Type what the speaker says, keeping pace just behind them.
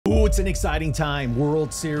Ooh, it's an exciting time.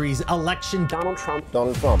 World Series, election, Donald Trump.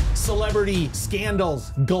 celebrity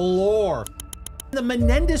scandals galore. The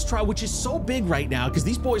Menendez trial, which is so big right now, because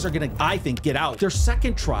these boys are gonna, I think, get out. Their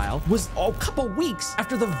second trial was a couple weeks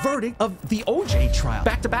after the verdict of the OJ trial,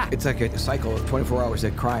 back to back. It's like a cycle of 24 hours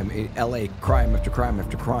of crime. In LA, crime after crime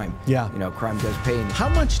after crime. Yeah. You know, crime does pay. How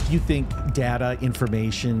much do you think data,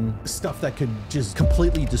 information, stuff that could just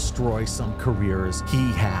completely destroy some careers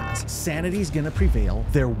he has? Sanity's gonna prevail.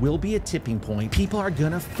 There will be a tipping point. People are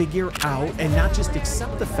gonna figure out and not just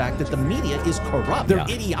accept the fact that the media is corrupt. They're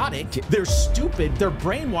idiotic. They're stupid. They're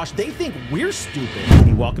brainwashed. They think we're stupid.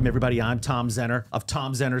 Hey, welcome everybody. I'm Tom Zenner of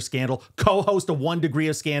Tom Zenner Scandal, co-host of One Degree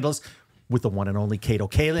of Scandalous with the one and only Kato.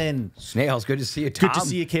 Kaylin. Snails, good to see you, Tom. Good to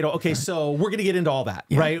see you, Kato. Okay, so we're going to get into all that,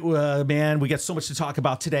 right? Man, we got so much to talk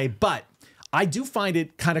about today, but I do find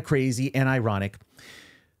it kind of crazy and ironic.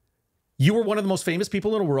 You were one of the most famous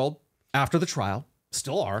people in the world after the trial,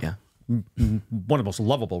 still are. Yeah. One of the most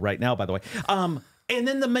lovable right now, by the way. And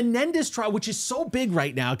then the Menendez trial, which is so big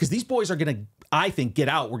right now, because these boys are going to, I think, get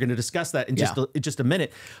out. We're going to discuss that in just a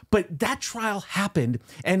minute. But that trial happened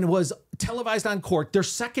and was televised on court. Their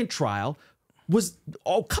second trial was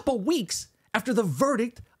a couple weeks after the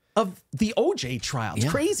verdict of the OJ trial. It's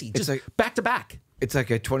crazy. Just like back to back. It's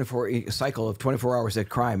like a cycle of 24 hours of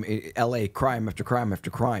crime. In LA, crime after crime after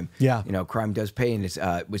crime. Yeah. You know, crime does pay, and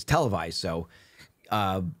it was televised, so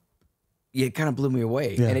it kind of blew me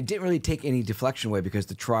away. And it didn't really take any deflection away because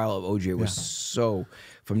the trial of OJ was so,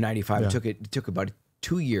 from 95, it took about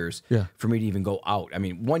 2 years for me to even go out. I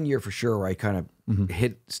mean, 1 year for sure where I kind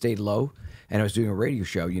of stayed low, and I was doing a radio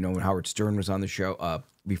show, you know, when Howard Stern was on the show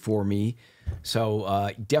before me.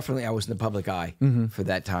 So definitely I was in the public eye for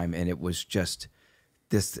that time, and it was just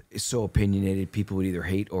this so opinionated. People would either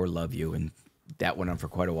hate or love you, and that went on for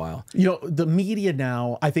quite a while. You know, the media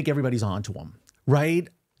now, I think everybody's onto them, right?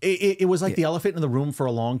 It was like the elephant in the room for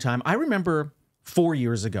a long time. I remember 4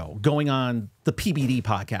 years ago going on the PBD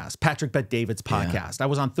podcast, Patrick Bet-David's podcast. I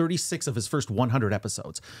was on 36 of his first 100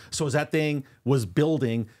 episodes. So as that thing was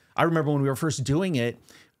building, I remember when we were first doing it,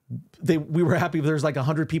 we were happy there's like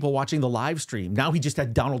 100 people watching the live stream. Now he just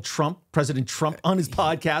had Donald Trump, President Trump, on his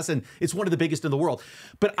podcast, and it's one of the biggest in the world.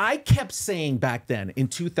 But I kept saying back then in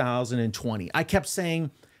 2020, I kept saying,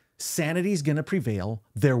 sanity's going to prevail.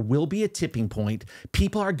 There will be a tipping point.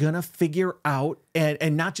 People are going to figure out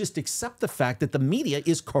and not just accept the fact that the media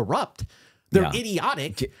is corrupt. They're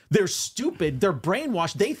idiotic. They're stupid. They're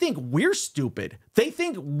brainwashed. They think we're stupid. They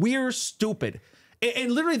think we're stupid.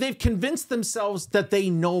 And literally, they've convinced themselves that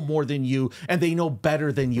they know more than you and they know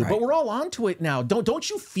better than you. Right. But we're all onto it now. Don't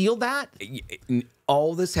you feel that?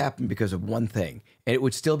 All this happened because of one thing, and it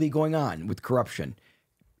would still be going on with corruption.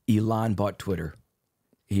 Elon bought Twitter.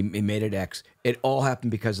 He made it X. It all happened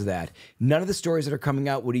because of that. None of the stories that are coming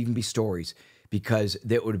out would even be stories because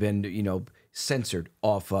they would have been, you know, censored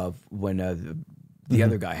off of when the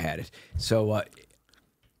other guy had it. So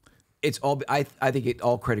it's all. I think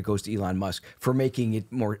all credit goes to Elon Musk for making it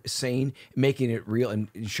more sane, making it real, and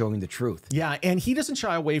showing the truth. Yeah, and he doesn't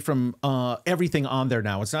shy away from everything on there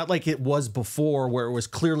now. It's not like it was before, where it was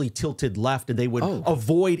clearly tilted left, and they would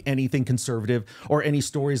avoid anything conservative or any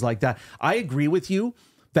stories like that. I agree with you.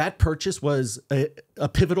 That purchase was a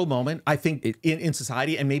pivotal moment, I think, in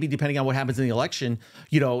society, and maybe depending on what happens in the election,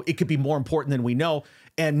 you know, it could be more important than we know.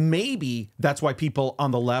 And maybe that's why people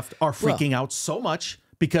on the left are freaking out so much,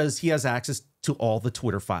 because he has access to all the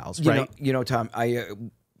Twitter files, right? You know, Tom,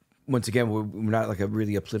 once again, we're not like a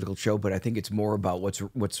political show, but I think it's more about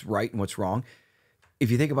what's right and what's wrong. If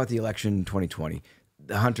you think about the election in 2020,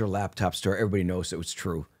 the Hunter laptop story, everybody knows it was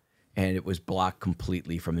true. And it was blocked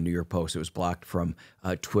completely from the New York Post. It was blocked from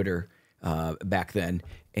Twitter back then.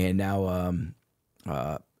 And now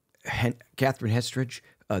Catherine Hestridge,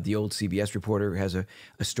 the old CBS reporter, has a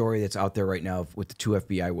story that's out there right now with the 2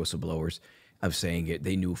 FBI whistleblowers of saying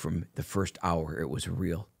they knew from the first hour it was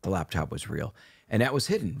real. The laptop was real. And that was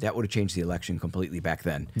hidden. That would have changed the election completely back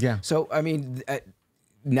then. Yeah. So, I mean,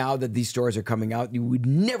 now that these stories are coming out, you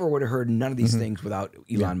never would have heard none of these things without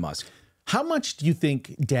Elon Musk. How much do you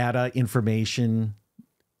think data, information,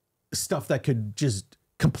 stuff that could just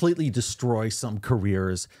completely destroy some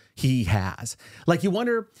careers he has? Like, you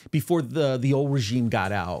wonder, before the old regime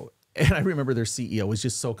got out, and I remember their CEO was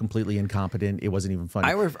just so completely incompetent, it wasn't even funny.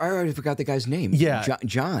 I already forgot the guy's name. Yeah.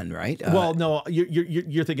 John, right? Well, no,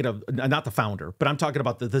 you're thinking of not the founder, but I'm talking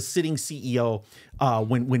about the sitting CEO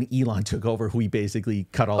when Elon took over, who he basically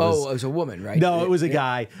cut all his... Oh, it was a woman, right? No, it was a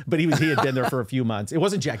guy, but he had been there for a few months. It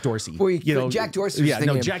wasn't Jack Dorsey. Well, Jack Dorsey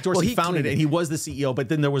was Jack Dorsey founded it, and he was the CEO, but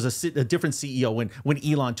then there was a different CEO when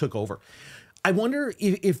Elon took over. I wonder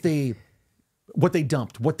if they what they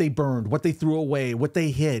dumped, what they burned, what they threw away, what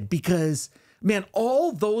they hid, because man,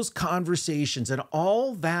 all those conversations and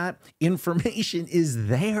all that information is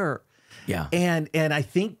there. Yeah. And I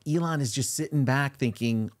think Elon is just sitting back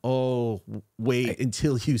thinking, oh, wait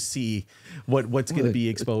until you see what's going to be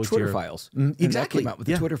exposed Twitter here. files. Exactly. And that came out with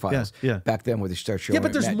the Twitter files back then where they start showing. Yeah,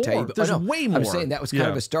 but there's more. There's way more. I'm saying that was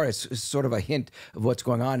kind of a start. It's sort of a hint of what's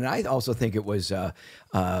going on. And I also think it was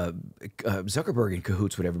Zuckerberg in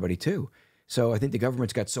cahoots with everybody too. So I think the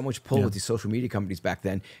government's got so much pull with these social media companies back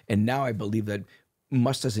then. And now I believe that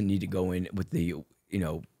Musk doesn't need to go in with the,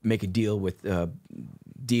 make a deal with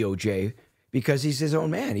DOJ because he's his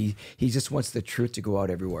own man. He just wants the truth to go out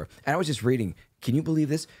everywhere. And I was just reading, can you believe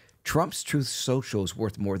this? Trump's Truth Social is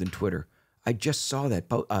worth more than Twitter. I just saw that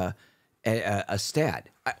a stat.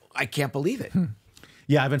 I can't believe it.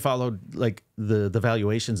 Yeah, I haven't followed like the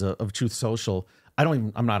valuations of Truth Social.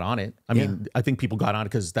 I'm not on it. I mean, I think people got on it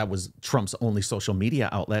because that was Trump's only social media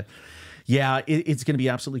outlet. Yeah, it's going to be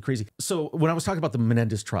absolutely crazy. So when I was talking about the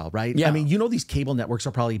Menendez trial, right? Yeah. I mean, these cable networks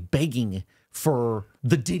are probably begging for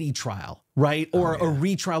the Diddy trial, right? Or a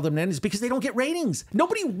retrial of the Menendez because they don't get ratings.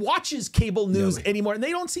 Nobody watches cable news anymore, and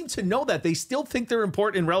they don't seem to know that. They still think they're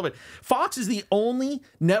important and relevant. Fox is the only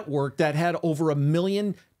network that had over 1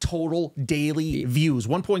 million total daily views,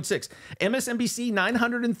 1.6. MSNBC,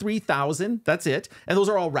 903,000. That's it. And those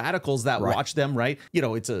are all radicals that watch them, right?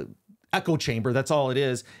 It's a echo chamber. That's all it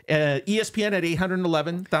is. ESPN at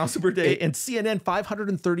 811,000 per day, and CNN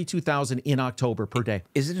 532,000 in October per day.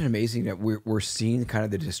 Isn't it amazing that we're seeing kind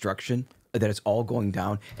of the destruction, that it's all going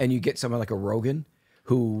down, and you get someone like a Rogan,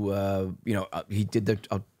 who he did the.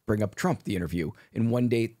 I'll bring up Trump, the interview in one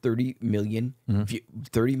day, 30 million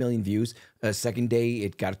views. Second day,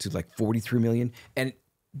 it got to like 43 million, and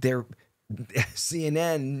they're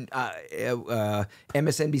CNN,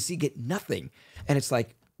 MSNBC get nothing, and it's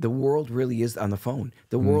like. The world really is on the phone.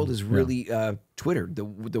 The world is really Twitter. The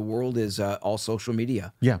world is all social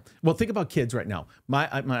media. Yeah. Well, think about kids right now.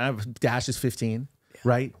 My Dash is 15,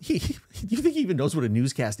 right? Do you think he even knows what a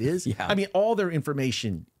newscast is? Yeah. I mean, all their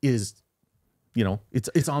information is,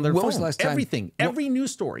 it's on their phone. Was the last time? Everything, every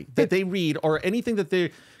news story that they read or anything that they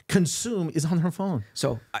consume is on their phone.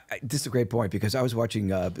 So this is a great point because I was watching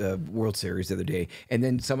the World Series the other day, and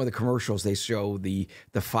then some of the commercials they show the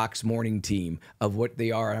Fox morning team of what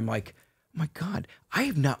they are, and I'm like, oh my God, I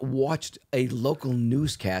have not watched a local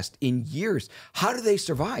newscast in years. How do they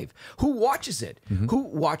survive? Who watches it? Who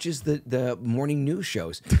watches the morning news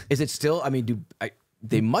shows? Is it still? I mean,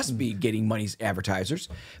 they must be getting money as advertisers,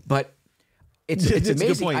 but. It's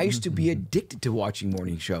amazing. I used to be addicted to watching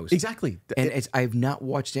morning shows. Exactly. And I have not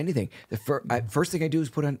watched anything. The first thing I do is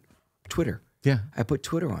put on Twitter. Yeah. I put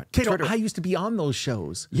Twitter on. Kato, I used to be on those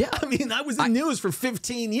shows. Yeah. I mean, I was in news for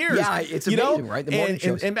 15 years. Yeah, it's amazing, right? The morning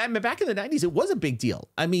shows. And back in the 90s, it was a big deal.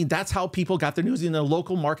 I mean, that's how people got their news in the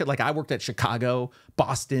local market. Like I worked at Chicago,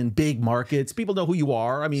 Boston, big markets. People know who you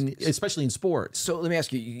are. I mean, especially in sports. So let me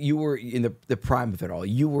ask you, you were in the prime of it all.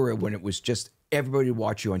 You were when it was just everybody would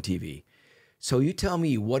watch you on TV. So you tell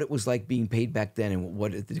me what it was like being paid back then and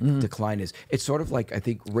what the decline is. It's sort of like, I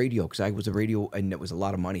think, radio, because I was a radio and it was a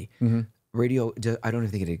lot of money. Radio, I don't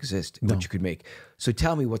even think it exists, what you could make. So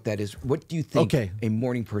tell me what that is. What do you think a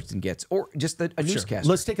morning person gets? Or just a newscaster?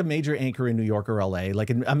 Let's take a major anchor in New York or LA,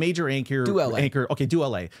 like a major anchor. Do LA. Okay, do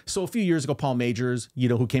LA. So a few years ago, Paul Majors,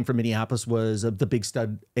 who came from Minneapolis, was the big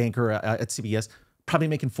stud anchor at CBS, probably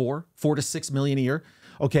making $4 to $6 million a year.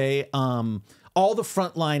 Okay. All the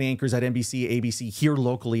frontline anchors at NBC, ABC here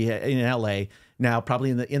locally in LA now,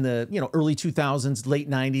 probably in the early 2000s, late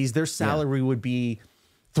 90s, their salary would be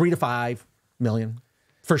 $3 to $5 million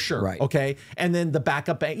for sure. Right. Okay. And then the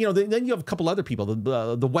backup, then you have a couple other people.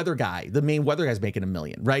 The weather guy, the main weather guy's making $1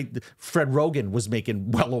 million, right? Fred Rogan was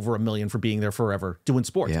making well over $1 million for being there forever doing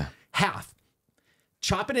sports. Yeah. Half.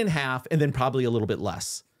 Chop it in half, and then probably a little bit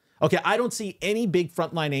less. Okay. I don't see any big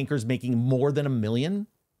frontline anchors making more than $1 million.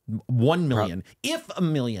 1 million, if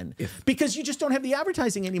 $1 million, because you just don't have the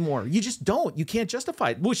advertising anymore. You just don't. You can't justify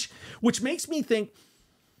it, which makes me think,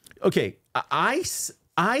 okay, I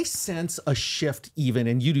sense a shift even,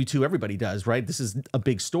 and you do too, everybody does, right? This is a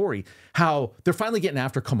big story, how they're finally getting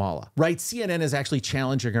after Kamala, right? CNN is actually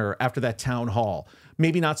challenging her after that town hall.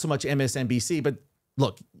 Maybe not so much MSNBC, but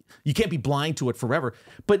look, you can't be blind to it forever,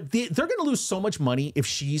 but they're going to lose so much money if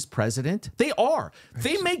she's president. They are.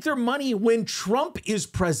 They make their money when Trump is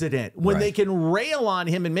president, when they can rail on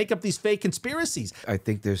him and make up these fake conspiracies. I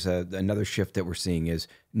think there's another shift that we're seeing is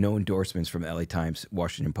no endorsements from LA Times,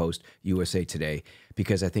 Washington Post, USA Today,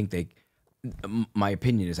 because I think my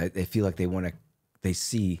opinion is they feel like they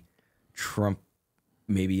see Trump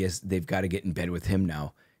maybe as they've got to get in bed with him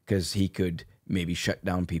now because he could maybe shut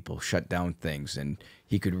down people, shut down things, and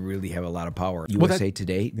he could really have a lot of power. USA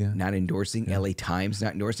Today not endorsing, LA Times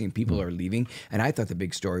not endorsing, and people are leaving. And I thought the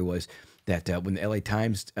big story was that when the LA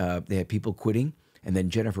Times, they had people quitting, and then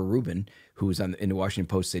Jennifer Rubin, who was in the Washington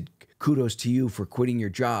Post, said, kudos to you for quitting your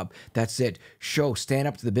job. That's it. Stand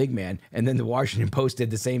up to the big man. And then the Washington Post did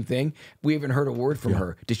the same thing. We haven't heard a word from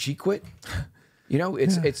her. Did she quit? You know,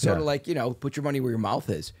 it's sort of like, you know, put your money where your mouth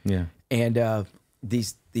is. Yeah. And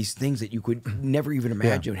these things that you could never even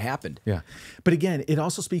imagine happened. Yeah. But again, it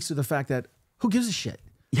also speaks to the fact that who gives a shit?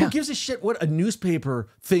 Yeah. Who gives a shit what a newspaper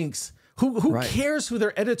thinks? Who cares who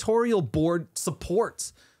their editorial board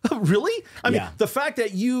supports? Really? I mean, the fact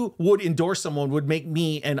that you would endorse someone would make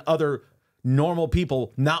me and other normal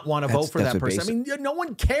people not want to vote for that person. I mean, no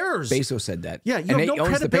one cares. Bezos said that. Yeah, you have no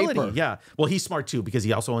credibility. Yeah. Well, he's smart too because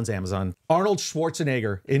he also owns Amazon. Arnold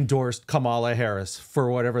Schwarzenegger endorsed Kamala Harris for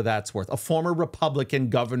whatever that's worth. A former Republican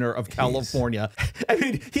governor of California. I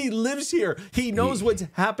mean, he lives here. He knows what's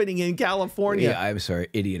happening in California. Yeah, I'm sorry,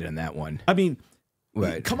 idiot on that one. I mean,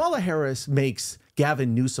 Kamala Harris makes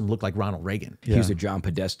Gavin Newsom look like Ronald Reagan. He was a John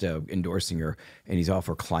Podesta endorsing her, and he's all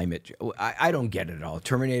for climate. I don't get it at all.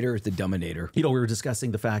 Terminator is the Dominator. You know, we were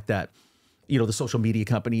discussing the fact that, you know, the social media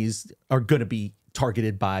companies are going to be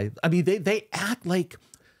targeted by, I mean, they act like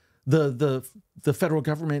the federal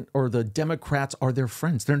government or the Democrats are their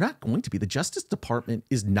friends. They're not going to be. The Justice Department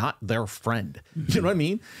is not their friend. You know what I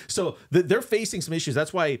mean? So they're facing some issues.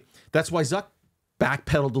 That's why Zuck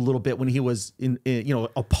backpedaled a little bit when he was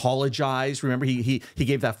apologized. Remember, he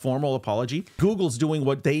gave that formal apology. Google's doing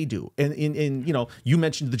what they do, and you know, you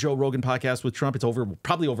mentioned the Joe Rogan podcast with Trump. It's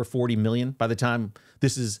probably over 40 million by the time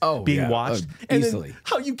this is being watched. And easily.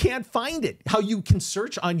 How you can't find it, how you can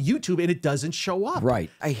search on YouTube and it doesn't show up.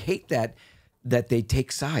 Right. I hate that they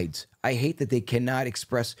take sides. I hate that they cannot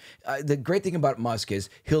express. The great thing about Musk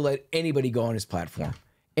is he'll let anybody go on his platform.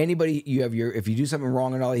 Anybody, if you do something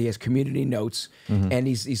wrong and all, he has community notes, and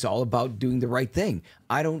he's all about doing the right thing.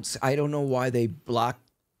 I don't know why they block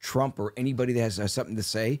Trump or anybody that has something to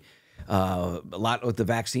say. A lot with the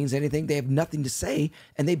vaccines, anything, they have nothing to say,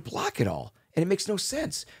 and they block it all, and it makes no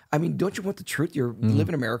sense. I mean, don't you want the truth? You live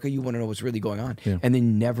in America, you want to know what's really going on, and they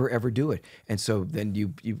never ever do it, and so then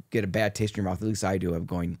you get a bad taste in your mouth. At least I do. I'm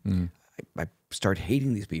going. I start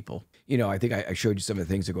hating these people. You know, I think I showed you some of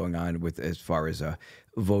the things that are going on with as far as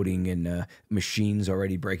voting and machines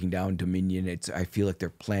already breaking down Dominion. I feel like they're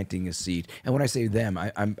planting a seed. And when I say them,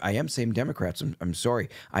 I am saying Democrats. I'm sorry.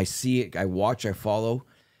 I see it. I watch. I follow,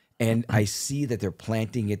 and I see that they're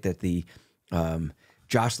planting it. That the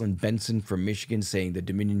Jocelyn Benson from Michigan saying the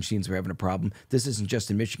Dominion machines are having a problem. This isn't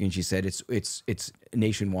just in Michigan. She said it's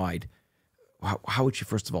nationwide. How would she,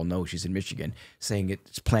 first of all, know she's in Michigan, saying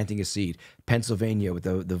it's planting a seed? Pennsylvania with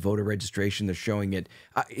the voter registration, they're showing it.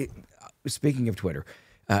 Speaking of Twitter,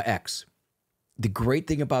 X, the great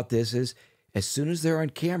thing about this is as soon as they're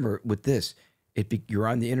on camera with this, you're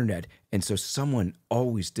on the internet. And so someone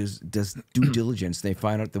always does due diligence. They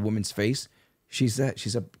find out the woman's face. She's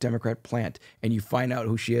a Democrat plant. And you find out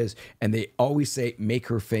who she is. And they always say, make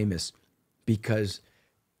her famous because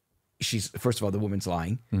she's, first of all, the woman's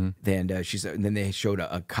lying. Then then they showed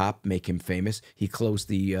a cop make him famous. He closed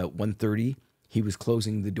the 1:30. He was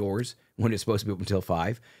closing the doors when it's supposed to be open until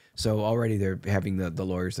 5. So already they're having the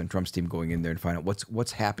lawyers and Trump's team going in there and find out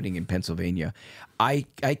what's happening in Pennsylvania. I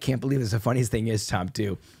can't believe this. The funniest thing is, Tom,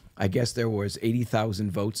 too, I guess there was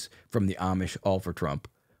 80,000 votes from the Amish all for Trump,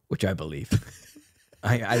 which I believe.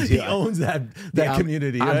 He owns that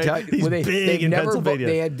community, right? He's big in Pennsylvania.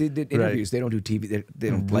 They did interviews. Right. They don't do TV. They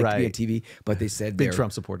don't like to be on TV, but they said big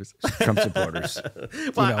Trump supporters. Trump supporters.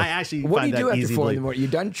 Well, I actually what find do you do after 4 in the morning? You're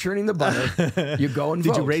done churning the butter. You go and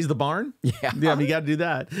vote. Did you raise the barn? Yeah, I mean, you got to do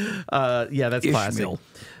that. Yeah, that's classic.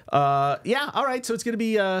 Yeah, all right. So it's going to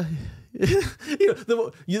be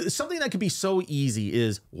something that could be so easy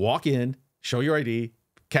is walk in, show your ID,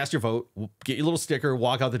 cast your vote, get your little sticker,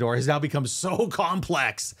 walk out the door, has now become so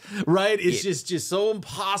complex, right? It's just so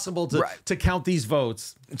impossible to count these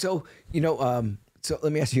votes. So, so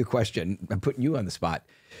let me ask you a question. I'm putting you on the spot.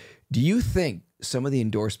 Do you think some of the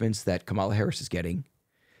endorsements that Kamala Harris is getting,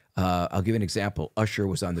 I'll give an example. Usher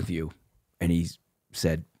was on The View, and he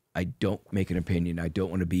said, I don't make an opinion. I'm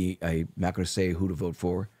not going to say who to vote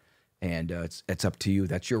for. And it's up to you.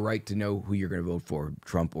 That's your right to know who you're going to vote for,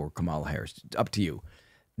 Trump or Kamala Harris. It's up to you.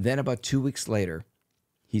 Then about 2 weeks later,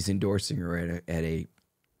 he's endorsing her at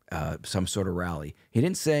some sort of rally. He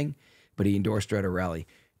didn't sing, but he endorsed her at a rally.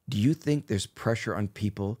 Do you think there's pressure on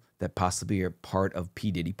people that possibly are part of P.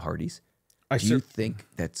 Diddy parties? Do you think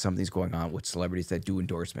that something's going on with celebrities that do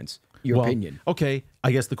endorsements? your opinion. Okay,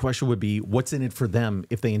 I guess the question would be, what's in it for them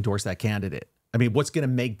if they endorse that candidate? I mean, what's going to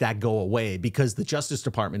make that go away? Because the Justice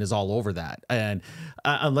Department is all over that. And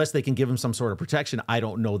unless they can give them some sort of protection, I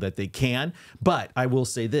don't know that they can. But I will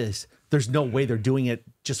say this, there's no way they're doing it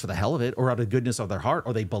just for the hell of it or out of the goodness of their heart,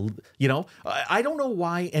 or they, you know, I don't know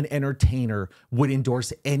why an entertainer would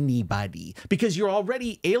endorse anybody, because you're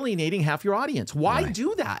already alienating half your audience. Why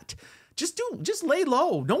do that? Just lay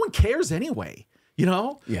low. No one cares anyway. You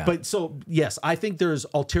know? Yeah. But so, yes, I think there's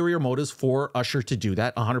ulterior motives for Usher to do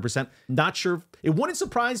that, 100%. Not sure. It wouldn't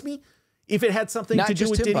surprise me if it had something Not to do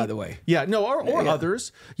just with him, Diddy. by the way. Yeah, no, or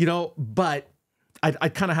others, you know, but I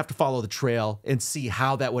kind of have to follow the trail and see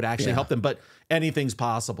how that would actually help them. But anything's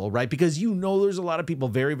possible, right? Because you know there's a lot of people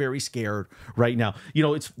very, very scared right now. You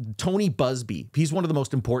know, it's Tony Busby. He's one of the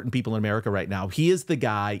most important people in America right now. He is the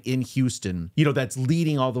guy in Houston, you know, that's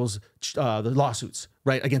leading all those the lawsuits,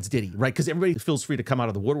 right, against Diddy, right? Because everybody feels free to come out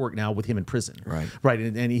of the woodwork now with him in prison, right?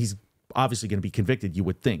 And he's obviously going to be convicted, you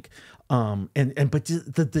would think. But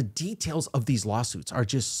the details of these lawsuits are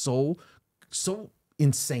just so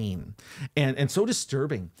insane and so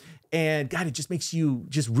disturbing. And God, it just makes you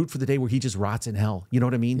just root for the day where he just rots in hell. You know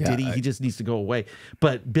what I mean? Diddy, he just needs to go away.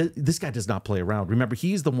 But this guy does not play around. Remember,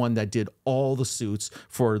 he's the one that did all the suits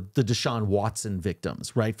for the Deshaun Watson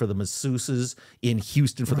victims, right? For the masseuses in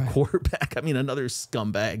Houston for the quarterback. I mean, another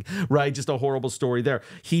scumbag, right? Just a horrible story there.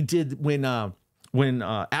 He did when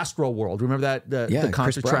Astro World, remember that the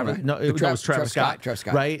concert? Brown, Travis, right? no, it was Travis Scott,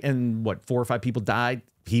 right? And what, 4 or 5 people died.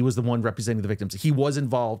 He was the one representing the victims. He was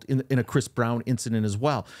involved in a Chris Brown incident as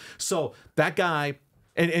well. So that guy,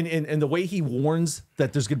 and the way he warns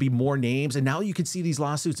that there's going to be more names, and now you can see these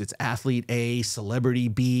lawsuits. It's athlete A, celebrity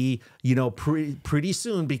B, you know, pretty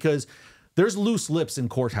soon, because there's loose lips in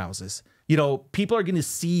courthouses. You know, people are going to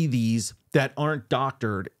see these that aren't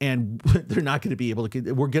doctored, and they're not going to be able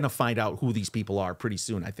to. We're going to find out who these people are pretty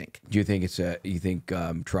soon, I think. Do you think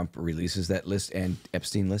Trump releases that list and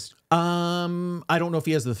Epstein list? I don't know if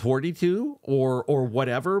he has the authority to or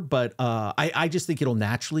whatever, but I just think it'll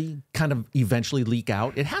naturally kind of eventually leak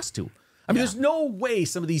out. It has to. I mean, there's no way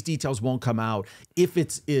some of these details won't come out if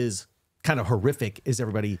it's as kind of horrific as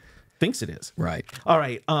everybody thinks it is. Right. All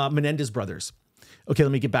right. Menendez Brothers. Okay,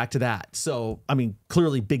 let me get back to that. So, I mean,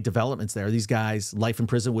 clearly big developments there. These guys, life in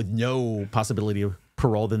prison with no possibility of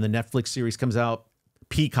parole. Then the Netflix series comes out.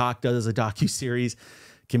 Peacock does a docuseries.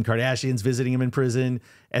 Kim Kardashian's visiting him in prison.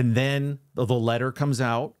 And then the letter comes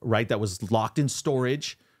out, right, that was locked in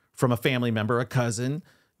storage from a family member, a cousin,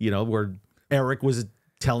 you know, where Eric was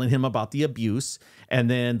telling him about the abuse. And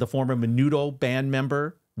then the former Menudo band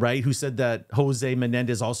member, right, who said that Jose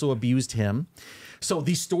Menendez also abused him. So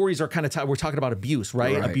these stories are kind of, we're talking about abuse,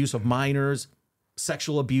 right? Abuse of minors,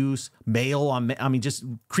 sexual abuse, male on, I mean, just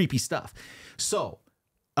creepy stuff. So,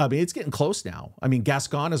 I mean, it's getting close now. I mean,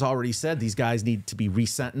 Gascon has already said these guys need to be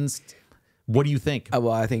resentenced. What do you think?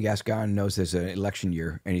 Well, I think Gascon knows there's an election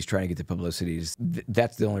year and he's trying to get the publicity.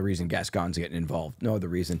 That's the only reason Gascon's getting involved. No other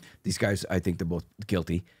reason. These guys, I think they're both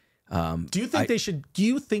guilty. Do you think do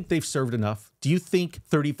you think they've served enough? Do you think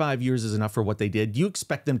 35 years is enough for what they did? Do you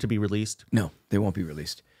expect them to be released? No, they won't be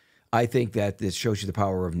released. I think that this shows you the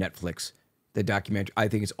power of Netflix, the documentary. I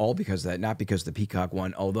think it's all because of that, not because of the Peacock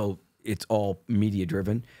one, although it's all media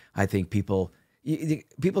driven. I think people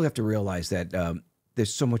have to realize that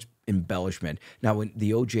there's so much embellishment. Now, when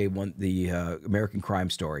the OJ won, the American Crime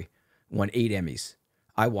Story, won 8 Emmys,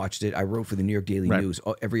 I watched it. I wrote for the New York Daily News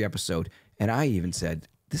every episode, and I even said,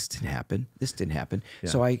 this didn't happen. This didn't happen. Yeah.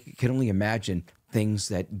 So I can only imagine things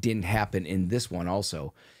that didn't happen in this one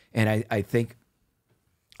also. And I think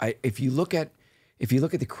if you look at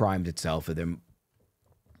the crimes itself of them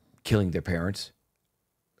killing their parents,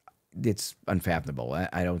 it's unfathomable.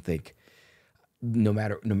 I don't think no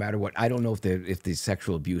matter what, I don't know if the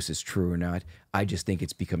sexual abuse is true or not. I just think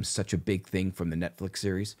it's become such a big thing from the Netflix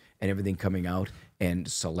series and everything coming out and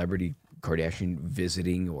celebrity Kardashian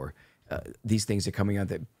visiting or these things are coming out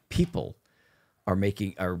that people are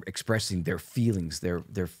expressing their feelings.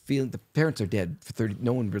 They're feeling the parents are dead for 30.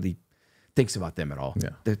 No one really thinks about them at all. Yeah.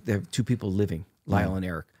 They're 2 people living, Lyle and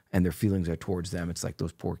Eric, and their feelings are towards them. It's like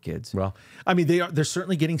those poor kids. Well, I mean, they're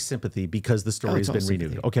certainly getting sympathy because the story has been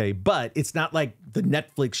renewed. Okay, but it's not like the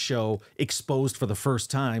Netflix show exposed for the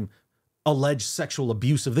first time alleged sexual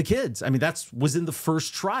abuse of the kids. I mean, was in the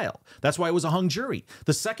first trial. That's why it was a hung jury.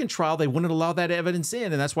 The second trial, they wouldn't allow that evidence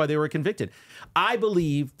in, and that's why they were convicted. I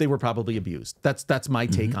believe they were probably abused. That's my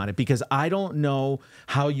take on it, because I don't know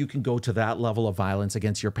how you can go to that level of violence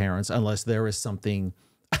against your parents unless there is something.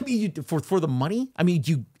 I mean, for the money. I mean,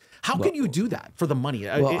 How can you do that for the money?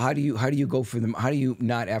 Well, how do you go for them? How do you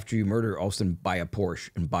not, after you murder, all of a sudden buy a Porsche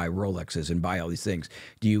and buy Rolexes and buy all these things?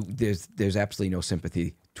 There's absolutely no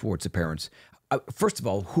sympathy towards the parents. First of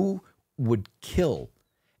all, who would kill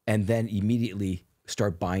and then immediately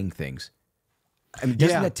start buying things? I mean,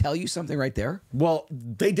 doesn't that tell you something right there? Well,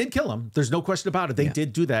 they did kill him. There's no question about it. They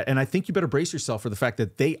did do that. And I think you better brace yourself for the fact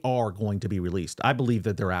that they are going to be released. I believe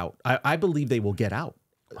that they're out. I believe they will get out.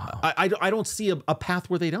 Wow. I don't see a path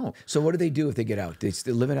where they don't. So what do they do if they get out? They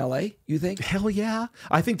still live in L.A., you think? Hell yeah.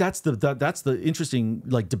 I think that's the interesting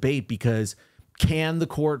debate, because can the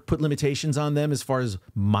court put limitations on them as far as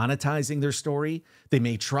monetizing their story? They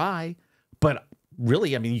may try, but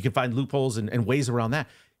really, I mean, you can find loopholes and ways around that.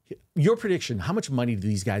 Your prediction, how much money do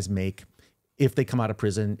these guys make if they come out of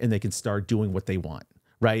prison and they can start doing what they want,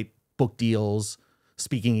 right? Book deals,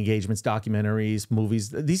 speaking engagements, documentaries, movies.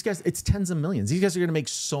 These guys, it's tens of millions. These guys are going to make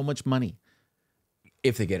so much money.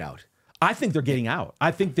 If they get out. I think they're getting out.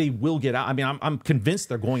 I think they will get out. I mean, I'm convinced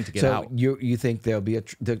they're going to get out. So you think there's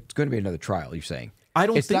going to be another trial, you're saying? I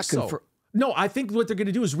don't think so. No, I think what they're going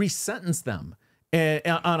to do is resentence them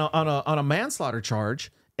on a manslaughter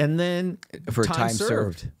charge. And then for time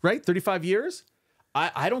served, right? 35 years.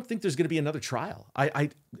 I don't think there's going to be another trial.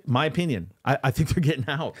 My opinion. I think they're getting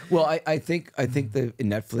out. Well, I think the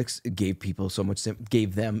Netflix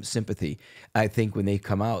gave them sympathy. I think when they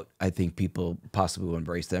come out, I think people possibly will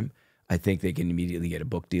embrace them. I think they can immediately get a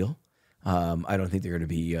book deal. I don't think they're going to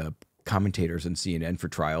be commentators on CNN for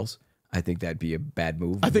trials. I think that'd be a bad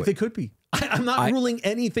move. I think they could be. I'm not ruling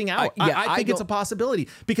anything out. I think it's a possibility,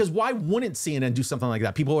 because why wouldn't CNN do something like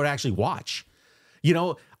that? People would actually watch. You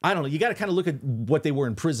know, I don't know. You got to kind of look at what they were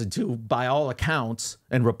in prison too. By all accounts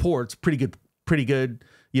and reports, pretty good.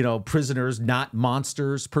 You know, prisoners, not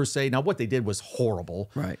monsters per se. Now, what they did was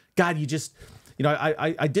horrible. Right. God,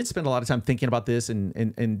 I did spend a lot of time thinking about this,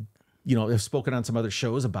 and you know, have spoken on some other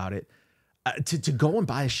shows about it. To go and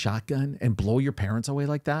buy a shotgun and blow your parents away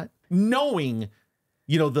like that, knowing,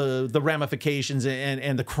 you know, the ramifications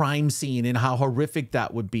and the crime scene and how horrific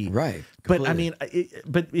that would be. Right. But I mean,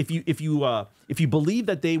 but if you believe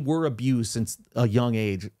that they were abused since a young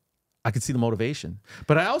age, I could see the motivation.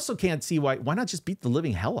 But I also can't see why not just beat the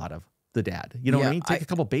living hell out of the dad? You know what I mean? Take a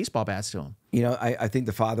couple baseball bats to him. You know, I think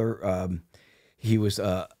the father, he was.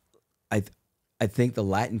 I think the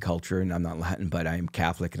Latin culture, and I'm not Latin, but I am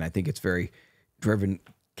Catholic, and I think it's very driven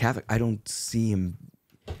Catholic. I don't see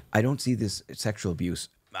this sexual abuse.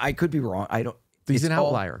 I could be wrong. I don't. He's an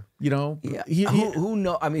outlier, you know. Yeah. Who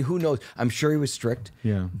knows? I mean, who knows? I'm sure he was strict.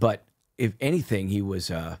 Yeah. But if anything, he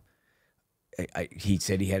was. He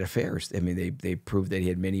said he had affairs. I mean, they proved that he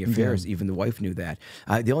had many affairs. Yeah. Even the wife knew that.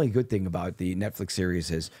 The only good thing about the Netflix series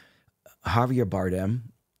is Javier Bardem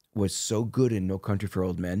was so good in No Country for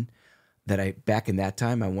Old Men that back in that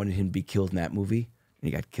time, I wanted him to be killed in that movie, and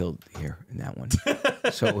he got killed here in that one.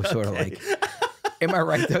 So it was sort of like, am I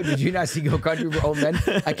right though? Did you not see No Country for Old Men?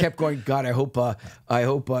 I kept going, God, I hope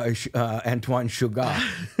Antoine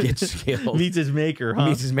Chigurh gets killed. Meets his maker, huh?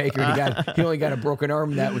 Meets his maker. And he only got a broken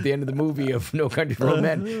arm that with the end of the movie of No Country for Old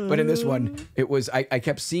Men. But in this one, it was I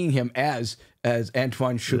kept seeing him as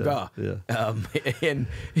Antoine Chigurh in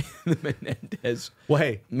the Menendez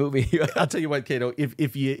movie. I'll tell you what, Kato,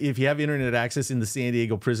 if you have internet access in the San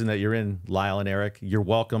Diego prison that you're in, Lyle and Eric, you're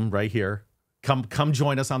welcome right here. Come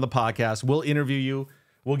join us on the podcast. We'll interview you.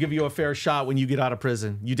 We'll give you a fair shot when you get out of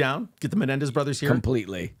prison. You down? Get the Menendez brothers here?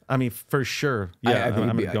 Completely. I mean, for sure. Yeah, I'm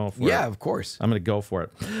going to go for it. Yeah, of course. I'm going to go for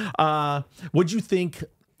it. What'd you think?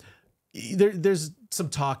 There's some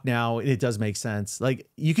talk now, and it does make sense. Like,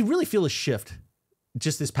 you can really feel a shift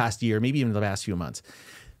just this past year, maybe even the past few months.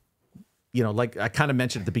 You know, like I kind of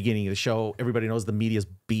mentioned at the beginning of the show, everybody knows the media's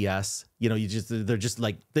BS. You know, they're just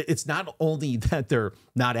like, it's not only that they're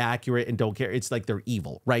not accurate and don't care, it's like they're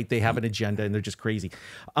evil, right? They have an agenda and they're just crazy.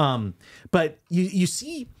 But you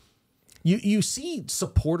see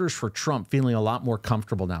supporters for Trump feeling a lot more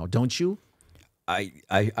comfortable now, don't you?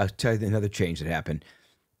 I'll tell you another change that happened.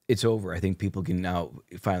 It's over. I think people can now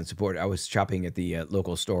finally support it. I was shopping at the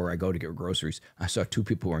local store I go to get groceries. I saw two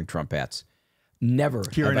people wearing Trump hats. Never.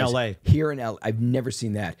 Here in L.A. Here in L.A. I've never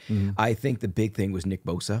seen that. Mm-hmm. I think the big thing was Nick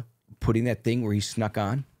Bosa putting that thing where he snuck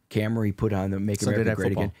on camera. He put on the Make America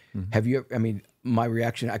Great Again. Mm-hmm. Have you? I mean, my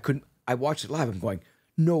reaction. I watched it live. I'm going,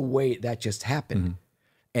 no way that just happened.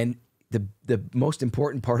 Mm-hmm. And the most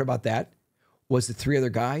important part about that was the three other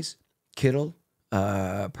guys, Kittle,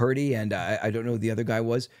 Purdy, and I don't know who the other guy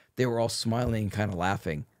was. They were all smiling, kind of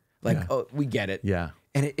laughing, like, oh, we get it. Yeah.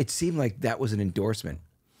 And it seemed like that was an endorsement.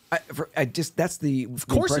 That's the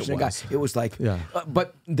impression I got. It was like,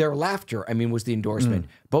 but their laughter, I mean, was the endorsement.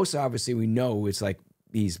 Bosa, obviously, we know it's like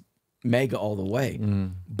he's MAGA all the way.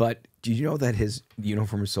 But do you know that his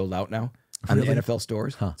uniform is sold out now on the NFL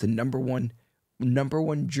stores? It's a number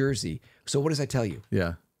one jersey. So what does that tell you?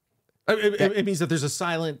 Yeah. It means that there's a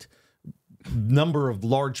silent number of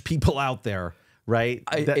large people out there, right?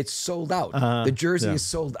 It's sold out. The jersey is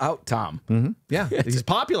sold out, Tom. Yeah. He's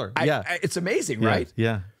popular. It's amazing, right?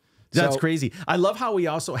 Yeah. That's crazy. I love how he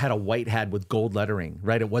also had a white hat with gold lettering,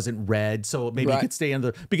 right? It wasn't red, so maybe he could stay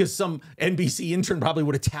under, because some NBC intern probably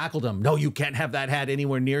would have tackled him. No, you can't have that hat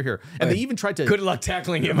anywhere near here. And they even tried to... Good luck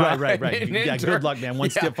tackling him. Right. Yeah, good luck, man.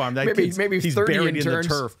 One stiff arm. That maybe he's 30 buried interns. in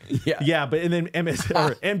the turf. Yeah. But and then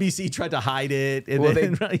NBC tried to hide it. And Well,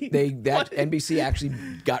 then, NBC actually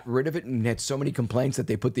got rid of it and had so many complaints that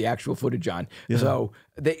they put the actual footage on. So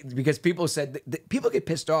because people said people get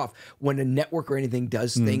pissed off when a network or anything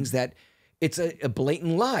does things that it's a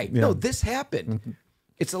blatant lie. No, this happened.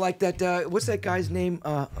 It's like that. What's that guy's name?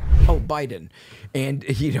 Biden, and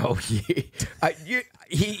he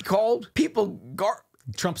called people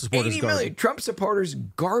Trump supporters 80 million Trump supporters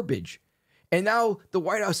garbage. And now the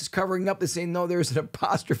White House is covering up and saying, no, there's an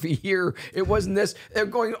apostrophe here. It wasn't this. They're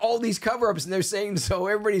going all these cover-ups and they're saying, so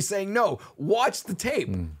everybody's saying, no, watch the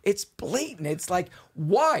tape. It's blatant. It's like,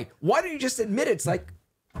 why? Why don't you just admit it? It's like,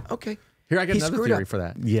 okay. Here, I got another theory for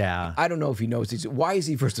that. Yeah. I don't know if he knows. Why is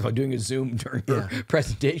he, first of all, doing a Zoom during her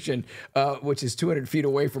presentation, which is 200 feet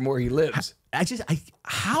away from where he lives?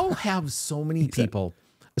 How have so many people,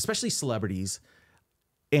 especially celebrities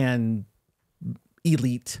and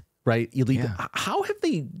elite, right? How have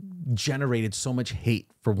they generated so much hate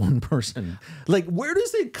for one person? Like, where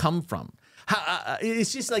does it come from?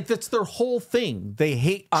 It's just like that's their whole thing. They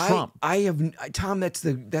hate Trump. I have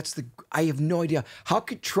I have no idea. How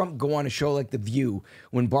could Trump go on a show like The View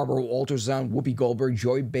when Barbara Walters is on, Whoopi Goldberg,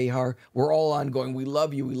 Joy Behar, we're all on going, we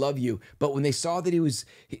love you, we love you. But when they saw that he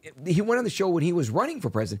went on the show when he was running for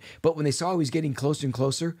president, but when they saw he was getting closer and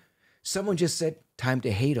closer, someone just said, time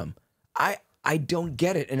to hate him. I don't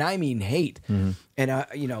get it. And I mean hate. And,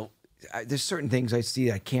 there's certain things I see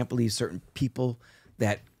that I can't believe, certain people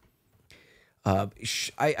that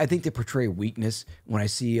I think they portray weakness. When I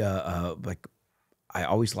see, I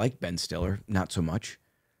always like Ben Stiller, not so much.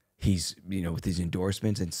 He's, with his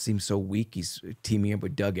endorsements and seems so weak. He's teaming up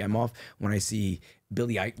with Doug Emhoff. When I see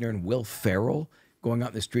Billy Eichner and Will Ferrell going out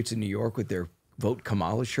in the streets of New York with their Vote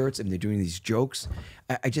Kamala shirts and they're doing these jokes,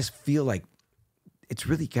 I just feel like it's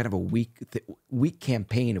really kind of a weak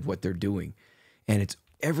campaign of what they're doing. And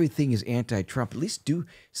everything is anti-Trump. At least do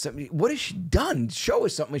something. What has she done? Show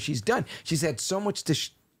us something she's done. She's had so much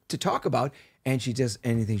to talk about, and she does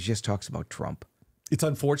anything. She just talks about Trump. It's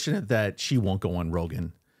unfortunate that she won't go on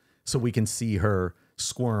Rogan, so we can see her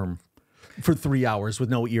squirm for 3 hours with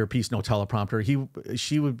no earpiece, no teleprompter.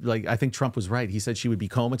 She would I think Trump was right. He said she would be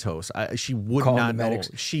comatose. She would not know.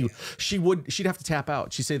 She'd have to tap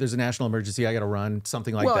out. She'd say there's a national emergency. I got to run,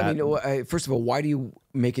 something like that. I mean, first of all, why do you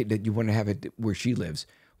make it that you want to have it where she lives?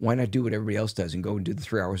 Why not do what everybody else does and go and do the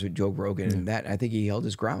 3 hours with Joe Rogan and that? I think he held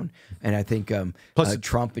his ground. And I think plus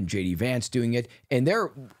Trump and JD Vance doing it. And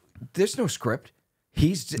there's no script.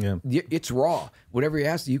 It's raw. Whatever he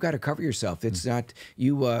asks, you got to cover yourself. It's not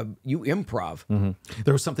you improv.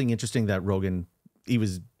 There was something interesting that Rogan, he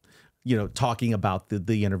was, talking about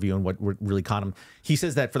the interview and what really caught him. He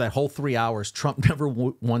says that for that whole 3 hours, Trump never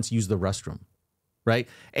once used the restroom, right?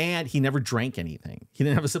 And he never drank anything. He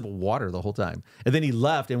didn't have a sip of water the whole time. And then he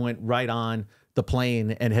left and went right on the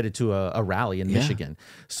plane and headed to a rally in Michigan.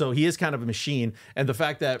 So he is kind of a machine. And the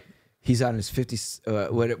fact that he's on his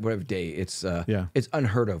 50th, whatever day. It's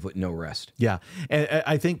unheard of with no rest. Yeah. And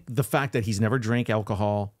I think the fact that he's never drank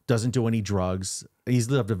alcohol, doesn't do any drugs, he's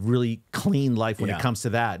lived a really clean life when it comes to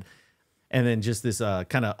that. And then just this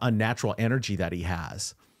kind of unnatural energy that he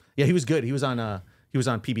has. Yeah, he was good. He was on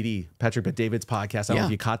PBD, Patrick Bet David's podcast. I don't know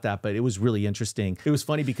if you caught that, but it was really interesting. It was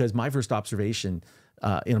funny because my first observation,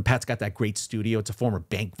 Pat's got that great studio. It's a former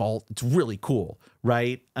bank vault. It's really cool,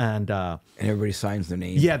 right? And everybody signs their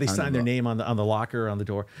name. Yeah, they sign their name on the locker, on the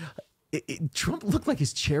door. Trump looked like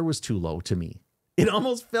his chair was too low to me. It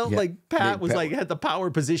almost felt like Pat had the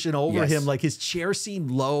power position over him. Like his chair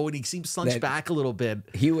seemed low and he seemed slunched back a little bit.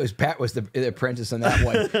 Pat was the apprentice on that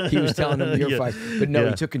one. He was telling him you're fine. But no,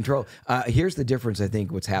 he took control. Here's the difference, I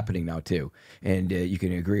think, what's happening now too. And you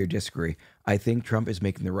can agree or disagree. I think Trump is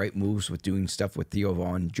making the right moves with doing stuff with Theo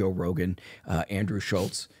Vaughn, Joe Rogan, Andrew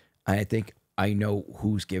Schultz. I know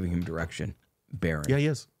who's giving him direction. Barron. Yeah, he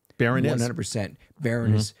is. Barron 100%.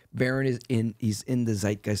 Barron is in the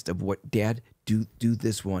zeitgeist of what Dad do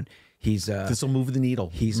this one. He's this will move the needle.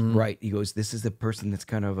 He's right. He goes, this is the person that's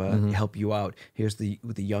kind of help you out. Here's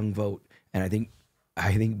with the young vote. And I think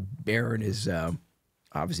Barron is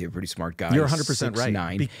obviously a pretty smart guy. You're 100% right.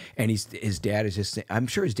 6'9", and his dad is just. I'm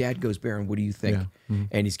sure his dad goes, Baron, what do you think? Yeah. Mm-hmm.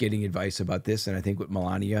 And he's getting advice about this. And I think with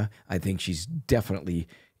Melania, I think she's definitely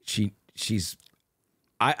she's.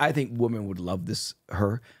 I think women would love this.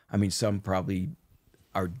 Her. I mean, some probably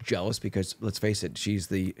are jealous because let's face it,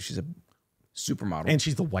 she's a supermodel, and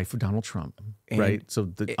she's the wife of Donald Trump, right?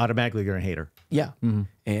 So automatically you're gonna hate her. Yeah,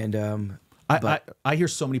 and I hear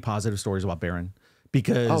so many positive stories about Barron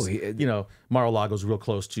because you know Mar-a-Lago's real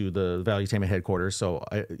close to the Valuetainment headquarters, so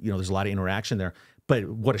there's a lot of interaction there. But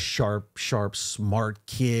what a sharp, smart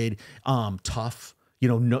kid, tough.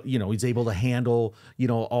 He's able to handle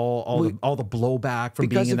all the blowback from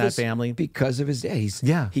being in that family because of his dad. He's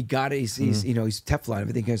Teflon.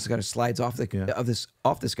 Everything has got to slides off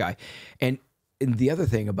this guy. And the other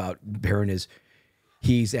thing about Barron is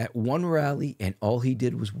he's at one rally and all he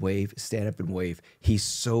did was stand up and wave. He's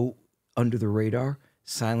so under the radar,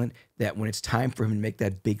 silent, that when it's time for him to make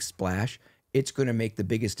that big splash, it's going to make the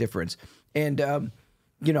biggest difference. And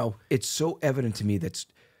it's so evident to me that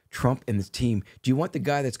Trump and his team. Do you want the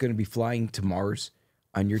guy that's going to be flying to Mars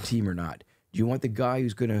on your team or not? Do you want the guy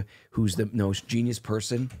who's the most genius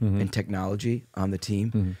person in technology on the team?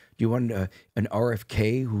 Do you want an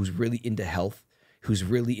RFK who's really into health, who's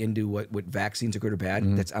really into what vaccines are good or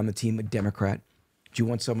bad? That's on the team, a Democrat. Do you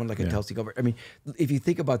want someone like a Tulsi Gabbard? I mean, if you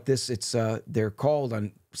think about this, it's they're called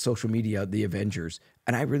on social media the Avengers,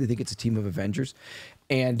 and I really think it's a team of Avengers.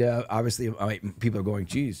 And obviously, people are going,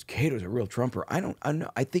 "Geez, Kato's a real Trumper." I don't know.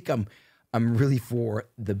 I think I'm really for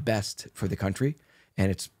the best for the country, and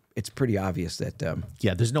it's pretty obvious that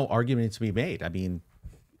there's no argument to be made. I mean,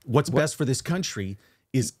 what's best for this country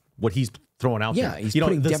is what he's throwing out there. Yeah, he's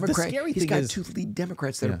putting Democrats. The scary he's thing got is, two lead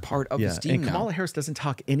Democrats that are part of his team and Kamala Harris doesn't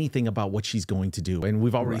talk anything about what she's going to do, and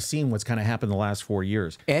we've already seen what's kind of happened the last 4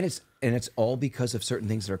 years. And it's all because of certain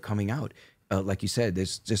things that are coming out. Like you said,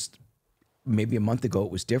 there's just maybe a month ago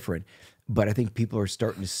it was different, but I think people are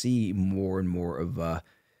starting to see more and more of,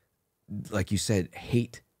 like you said,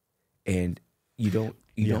 hate, and you don't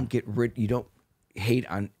hate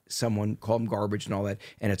on someone, call them garbage and all that,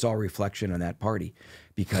 and it's all reflection on that party,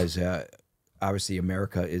 because obviously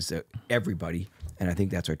America is everybody, and I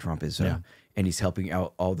think that's why Trump is, and he's helping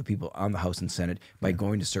out all the people on the House and Senate by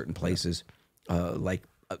going to certain places, like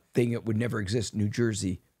a thing that would never exist. New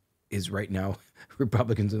Jersey is right now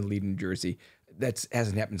Republicans in the lead in New Jersey. That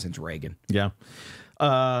hasn't happened since Reagan. Yeah.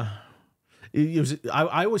 I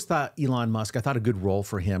always thought Elon Musk, I thought a good role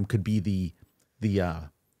for him could be the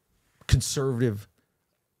conservative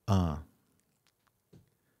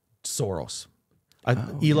Soros.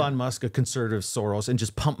 Elon Musk, a conservative Soros, and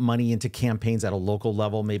just pump money into campaigns at a local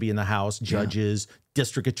level, maybe in the House, judges,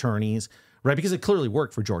 district attorneys, right? Because it clearly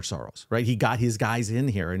worked for George Soros, right? He got his guys in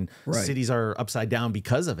here, and cities are upside down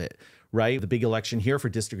because of it, right? The big election here for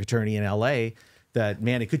district attorney in LA, that,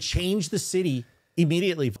 man, it could change the city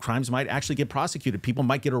immediately. Crimes might actually get prosecuted. People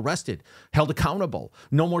might get arrested, held accountable.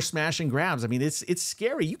 No more smash and grabs. I mean, it's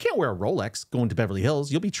scary. You can't wear a Rolex going to Beverly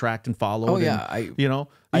Hills. You'll be tracked and followed. Oh, yeah.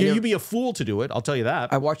 And, you'd be a fool to do it. I'll tell you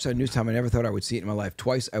that. I watched on News Time. I never thought I would see it in my life.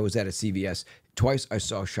 Twice I was at a CVS. Twice I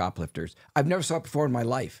saw shoplifters. I've never saw it before in my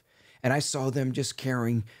life. And I saw them just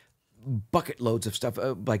carrying bucket loads of stuff.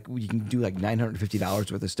 Like you can do like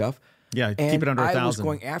 $950 worth of stuff. Yeah, keep it under 1,000. I was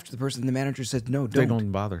going after the person. The manager said, "No, don't." They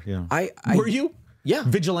don't bother. Yeah. Were you? Yeah.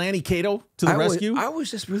 Vigilante Kato to the rescue. I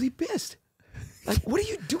was just really pissed. Like, what are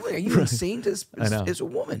you doing? Are you insane as a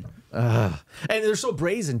woman? And they're so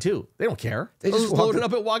brazen too. They don't care. They just load it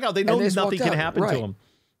up and walk out. They know nothing can happen to them.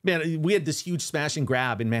 Man, we had this huge smash and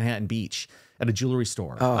grab in Manhattan Beach at a jewelry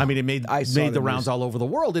store. I mean, it made the rounds all over the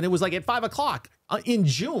world, and it was like at 5 o'clock in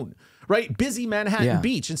June, right? Busy Manhattan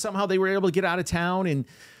Beach, and somehow they were able to get out of town, and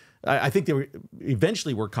I think they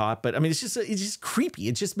eventually were caught. But I mean, it's just creepy.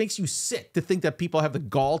 It just makes you sick to think that people have the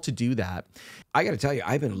gall to do that. I got to tell you,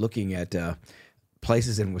 I've been looking at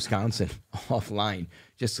places in Wisconsin offline,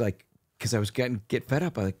 just like because I was get fed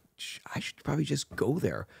up. I should probably just go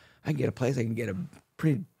there. I can get a place. I can get a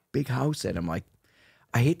pretty big house, and I'm like,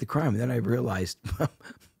 I hate the crime. And then I realized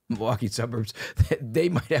Milwaukee suburbs, they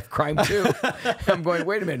might have crime too. I'm going,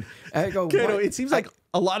 wait a minute. I go, Kato, it seems like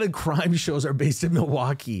a lot of crime shows are based in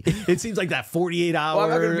Milwaukee. It seems like that 48 hour. Well,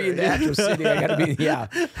 I'm not going to be in the actual city. I got to be,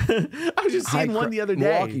 I was just seeing one the other day.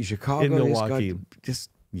 Milwaukee, Chicago. In Milwaukee.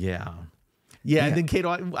 Yeah. And then, Kato,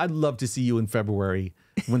 I'd love to see you in February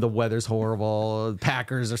when the weather's horrible,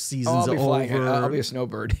 Packers are season's over. I'll be a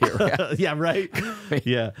snowbird here. Yeah, right?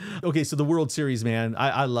 Yeah. Okay, so the World Series, man,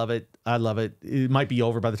 I love it. I love it. It might be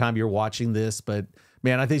over by the time you're watching this, but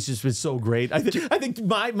man, I think it's just been so great. I think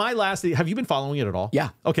my last, have you been following it at all? Yeah.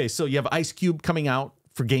 Okay, so you have Ice Cube coming out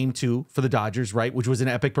for game 2 for the Dodgers, right? Which was an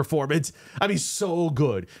epic performance. I mean, so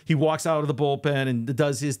good. He walks out of the bullpen and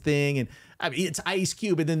does his thing. And I mean, it's Ice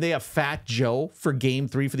Cube. And then they have Fat Joe for game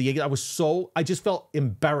 3 for the Yankees. I just felt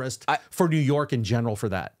embarrassed for New York in general for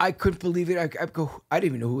that. I couldn't believe it. I didn't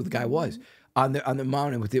even know who the guy was on the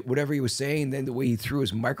mound, and with whatever he was saying, then the way he threw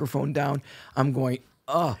his microphone down, I'm going,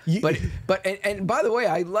 oh. But by the way,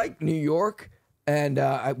 I like New York. And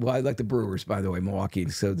I like the Brewers, by the way, Milwaukee.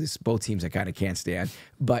 So this both teams I kind of can't stand.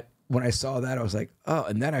 But when I saw that, I was like, oh.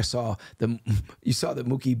 And then I saw you saw the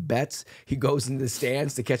Mookie Betts. He goes into the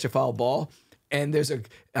stands to catch a foul ball. And there's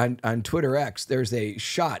on Twitter X, there's a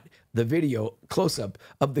shot, the video close up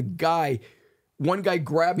of the guy, one guy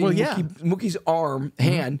grabbing Mookie's arm,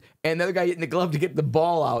 hand, and the other guy hitting the glove to get the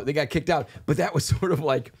ball out. They got kicked out. But that was sort of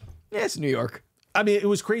like, yeah, it's New York. I mean, it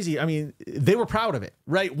was crazy. I mean, they were proud of it,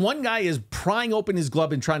 right? One guy is prying open his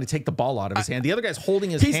glove and trying to take the ball out of his hand. The other guy's holding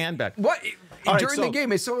his hand back. What? During the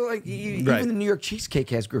game, it's sort of like even the New York cheesecake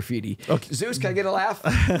has graffiti. Okay. Zeus, can I get a laugh?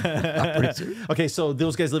 Okay, so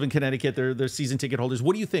those guys live in Connecticut. They're season ticket holders.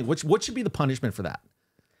 What do you think? What should be the punishment for that?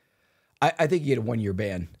 I think you get a 1-year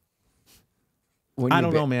ban. I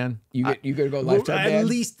don't know, man. You got to go lifetime ban? At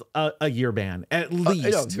least a year ban. At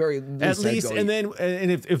least. At least. And then,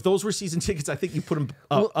 and if those were season tickets, I think you put them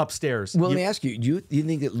upstairs. Well, let me ask you, do you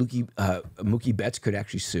think that Mookie Betts could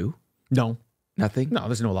actually sue? No. Nothing? No,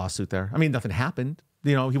 there's no lawsuit there. I mean, nothing happened.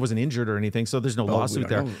 You know, he wasn't injured or anything, so there's no lawsuit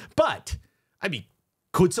there. But, I mean,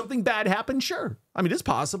 could something bad happen? Sure. I mean, it's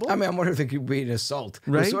possible. I mean, I wonder if it could be an assault.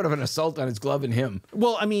 Right? It was sort of an assault on his glove and him.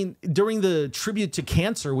 Well, I mean, during the tribute to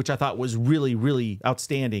cancer, which I thought was really, really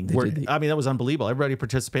outstanding. I mean, that was unbelievable. Everybody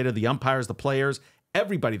participated, the umpires, the players,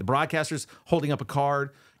 everybody, the broadcasters holding up a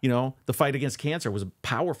card. You know, the fight against cancer was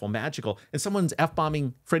powerful, magical. And someone's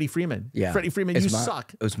F-bombing Freddie Freeman. Yeah. Freddie Freeman, you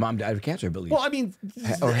suck. His mom died of cancer, I believe. Well, I mean,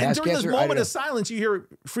 during this moment of silence, you hear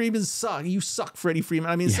Freeman suck. You suck, Freddie Freeman.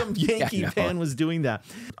 I mean, some Yankee fan was doing that.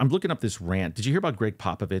 I'm looking up this rant. Did you hear about Gregg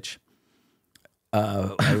Popovich?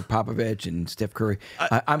 Popovich and Steph Curry.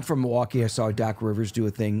 I'm from Milwaukee. I saw Doc Rivers do a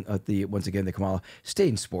thing at the Kamala. Stay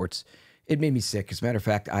in sports. It made me sick. As a matter of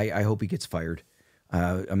fact, I hope he gets fired.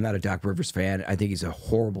 I'm not a Doc Rivers fan. I think he's a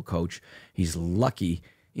horrible coach. He's lucky,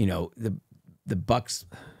 you know. The Bucks,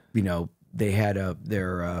 you know, they had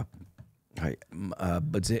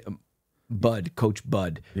Coach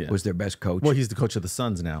Bud was their best coach. Well, he's the coach of the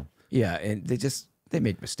Suns now. Yeah, and they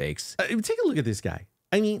make mistakes. Take a look at this guy.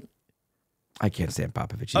 I mean, I can't stand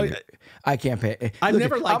Popovich either. I can't pay. I've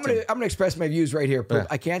never liked him. I'm going to express my views right here.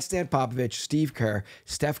 I can't stand Popovich, Steve Kerr,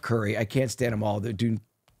 Steph Curry. I can't stand them all. They're doing.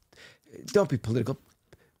 Don't be political.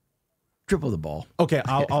 Dribble the ball. Okay,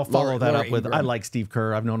 I'll follow that up with, I like Steve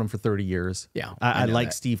Kerr. I've known him for 30 years. Yeah, I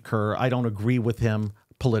like Steve Kerr. I don't agree with him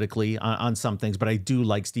politically on some things, but I do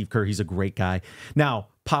like Steve Kerr. He's a great guy. Now,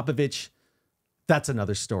 Popovich, that's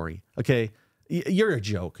another story. Okay, you're a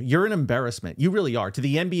joke. You're an embarrassment. You really are. To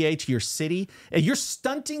the NBA, to your city, and you're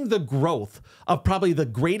stunting the growth of probably the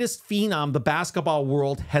greatest phenom the basketball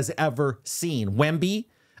world has ever seen. Wemby.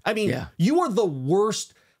 I mean, you are the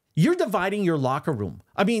worst. You're dividing your locker room.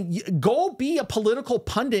 I mean, go be a political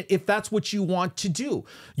pundit if that's what you want to do.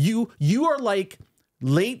 You are like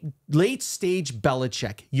late stage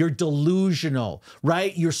Belichick. You're delusional,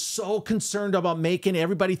 right? You're so concerned about making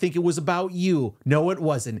everybody think it was about you. No, it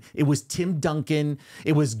wasn't. It was Tim Duncan.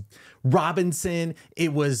 It was Robinson.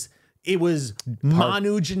 It was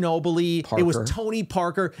Manu Ginobili. Parker. It was Tony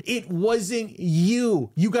Parker. It wasn't you.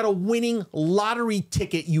 You got a winning lottery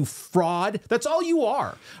ticket, you fraud. That's all you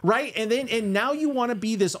are, right? And now you want to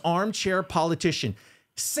be this armchair politician.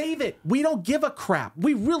 Save it. We don't give a crap.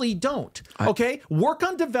 We really don't. Okay? Work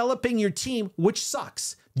on developing your team, which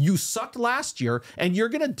sucks. You sucked last year, and you're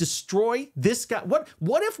going to destroy this guy.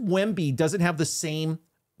 What if Wemby doesn't have the same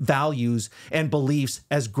values and beliefs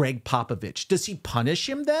as Gregg Popovich? Does he punish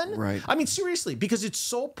him then? Right. I mean, seriously, because it's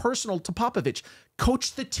so personal to Popovich.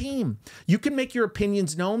 Coach the team. You can make your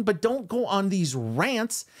opinions known, but don't go on these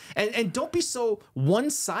rants and don't be so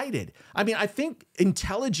one-sided. I mean, I think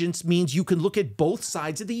intelligence means you can look at both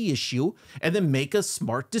sides of the issue and then make a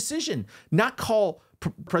smart decision, not call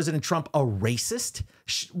President Trump a racist.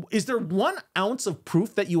 Is there 1 ounce of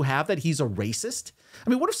proof that you have that he's a racist? I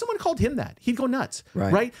mean, what if someone called him that? He'd go nuts,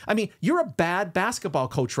 right? I mean, you're a bad basketball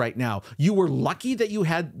coach right now. You were lucky that you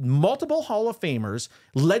had multiple Hall of Famers,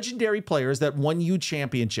 legendary players that won you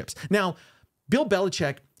championships. Now, Bill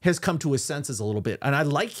Belichick, has come to his senses a little bit. And I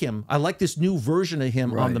like him. I like this new version of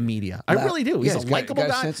him on the media. I really do. He's a likable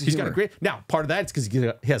guy. He's got a great... Now, part of that is because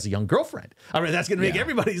he has a young girlfriend. I mean, that's going to make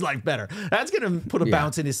everybody's life better. That's going to put a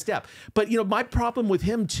bounce in his step. But, you know, my problem with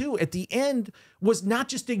him, too, at the end was not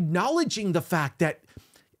just acknowledging the fact that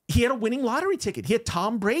he had a winning lottery ticket. He had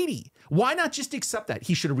Tom Brady. Why not just accept that?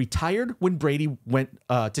 He should have retired when Brady went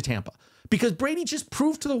to Tampa. Because Brady just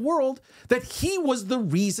proved to the world that he was the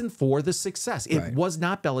reason for the success. It was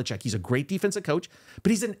not Belichick. He's a great defensive coach,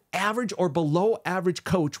 but he's an average or below average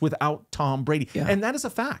coach without Tom Brady. And that is a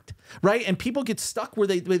fact, right? And people get stuck where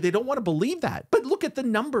they don't want to believe that. But look at the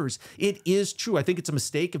numbers. It is true. I think it's a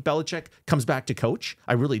mistake if Belichick comes back to coach.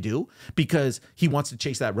 I really do, because he wants to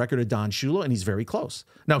chase that record of Don Shula, and he's very close.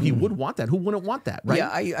 Now, he would want that. Who wouldn't want that, right?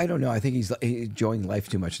 Yeah, I don't know. I think he's enjoying life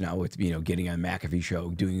too much now with, you know, getting on McAfee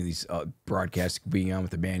show, doing these broadcasts, being on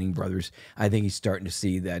with the Manning brothers. I think he's starting to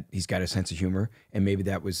see that he's got a sense of humor, and maybe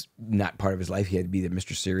that was not part of his life. He had to be the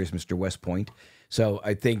Mr. Serious, Mr. West Point. So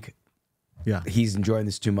I think he's enjoying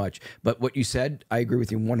this too much. But what you said, I agree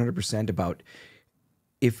with you 100% about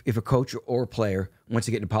if a coach or a player wants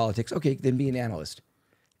to get into politics, okay, then be an analyst.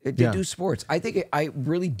 Do sports. I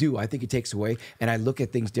really do. I think it takes away, and I look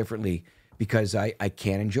at things differently because I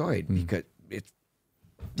can't enjoy it because it's,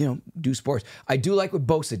 you know, do sports. I do like what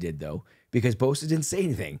Bosa did, though, because Bosa didn't say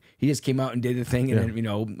anything. He just came out and did the thing, and then, you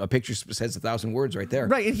know, a picture says 1,000 words right there.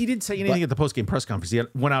 Right, and he didn't say anything at the post-game press conference. He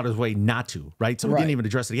went out of his way not to, right? So he didn't even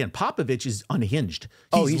address it again. Popovich is unhinged.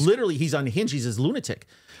 He's unhinged. He's a lunatic,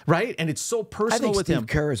 right? And it's so personal with him.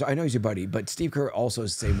 Kerr is, I know he's your buddy, but Steve Kerr also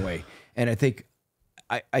is the same way. And I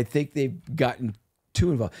think they've gotten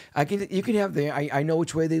too involved. You can have I know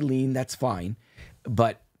which way they lean. That's fine,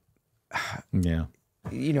 but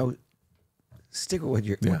you know, stick with what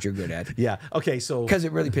you're good at. Yeah. Okay. So because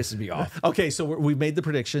it really pisses me off. Okay. So we've made the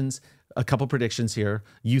predictions. A couple predictions here.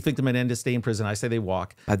 You think the Menendez stay in prison? I say they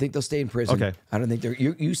walk. I think they'll stay in prison. Okay. I don't think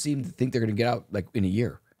you seem to think they're going to get out like in a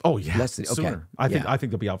year. Oh yeah, less than, sooner. I think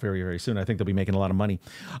they'll be out very, very soon. I think they'll be making a lot of money.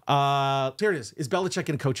 Here it is. Is Belichick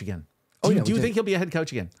going to coach again? Do you think he'll be a head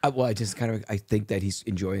coach again? Well, I think that he's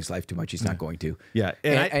enjoying his life too much. He's not going to. Yeah.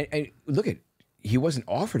 And look he wasn't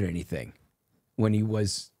offered anything when he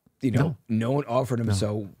was, you know, no one offered him.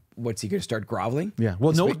 So what's he going to start groveling? Yeah.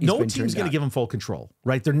 Well, no team's going to give him full control,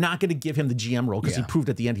 right? They're not going to give him the GM role because he proved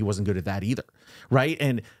at the end he wasn't good at that either, right?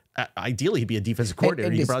 And ideally, he'd be a defensive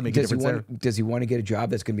coordinator. He could probably make a difference there. Does he want to get a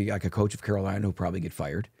job that's going to be like a coach of Carolina who'll probably get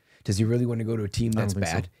fired? Does he really want to go to a team that's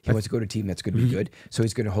bad? So. He wants to go to a team that's going to be good. So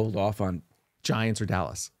he's going to hold off on Giants or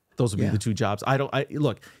Dallas. Those would be the two jobs.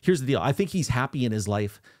 Look, here's the deal. I think he's happy in his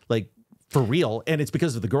life, like for real, and it's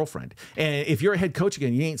because of the girlfriend. And if you're a head coach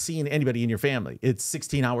again, you ain't seeing anybody in your family. It's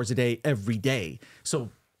 16 hours a day, every day.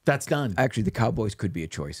 So that's done. Actually, the Cowboys could be a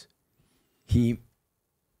choice.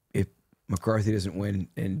 If McCarthy doesn't win,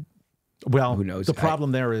 and who knows? The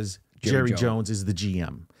problem there is Jerry Jones is the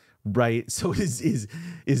GM. Right. So is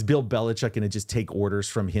Bill Belichick going to just take orders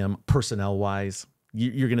from him personnel wise?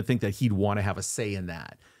 You're going to think that he'd want to have a say in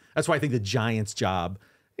that. That's why I think the Giants job,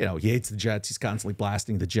 you know, he hates the Jets. He's constantly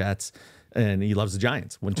blasting the Jets, and he loves the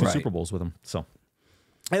Giants. Won 2 Super Bowls with them. So,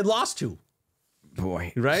 and lost 2.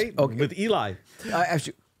 Boy. Right. Okay. With Eli.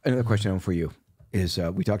 Actually, another question for you is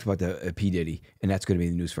we talked about the P. Diddy, and that's going to be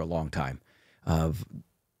in the news for a long time.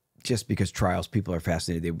 Just because trials, people are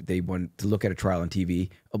fascinated. They want to look at a trial on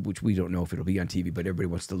TV, which we don't know if it'll be on TV, but everybody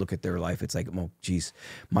wants to look at their life. It's like, oh, geez,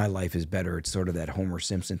 my life is better. It's sort of that Homer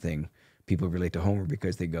Simpson thing. People relate to Homer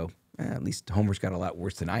because they go, at least Homer's got a lot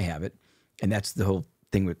worse than I have it. And that's the whole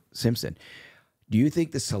thing with Simpson. Do you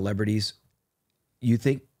think the celebrities, you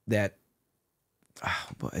think that,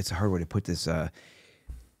 well, it's a hard way to put this. Do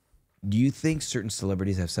you think certain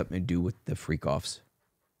celebrities have something to do with the freak-offs?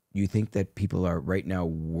 Do you think that people are right now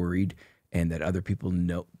worried and that other people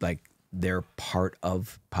know, like they're part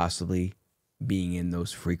of possibly being in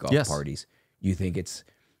those freak-off parties? You think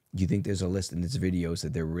there's a list and there's videos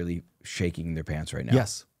that they're really shaking their pants right now?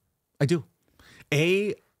 Yes, I do.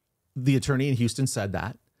 The attorney in Houston said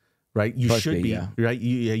that, right? You should be, right?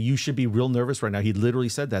 You should be real nervous right now. He literally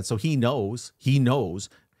said that. So he knows,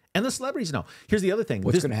 and the celebrities know. Here's the other thing.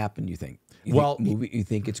 What's going to happen, do you think? You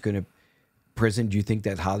think it's going to... Prison? Do you think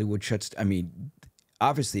that Hollywood shuts? I mean,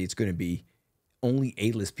 obviously, it's going to be only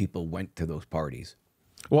A-list people went to those parties.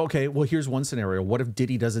 Well, okay. Well, here's one scenario. What if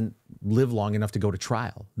Diddy doesn't live long enough to go to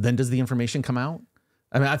trial? Then does the information come out?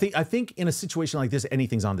 I mean, I think in a situation like this,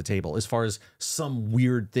 anything's on the table as far as some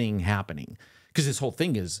weird thing happening, because this whole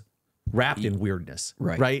thing is wrapped in weirdness,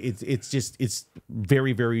 right? It's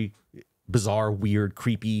very, very bizarre, weird,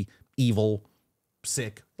 creepy, evil,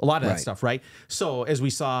 sick, a lot of that stuff, right? So as we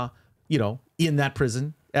saw, you know, in that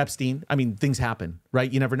prison, Epstein. I mean, things happen,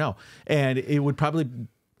 right? You never know. And it would probably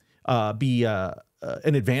be an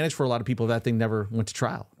advantage for a lot of people if that thing never went to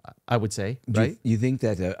trial, I would say, right? You think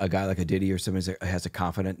that a guy like a Diddy or someone has a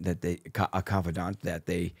confidant that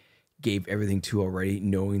they gave everything to already,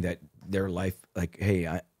 knowing that their life, like, hey,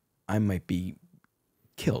 I might be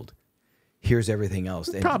killed. Here's everything else.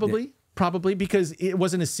 Probably because it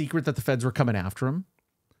wasn't a secret that the feds were coming after him.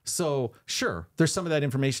 So sure, there's some of that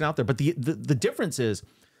information out there. But the difference is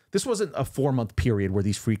this wasn't a 4-month period where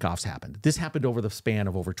these freak-offs happened. This happened over the span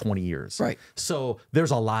of over 20 years. Right. So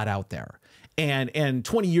there's a lot out there. And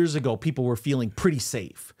 20 years ago, people were feeling pretty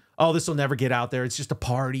safe. Oh, this will never get out there. It's just a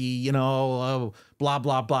party, you know, blah,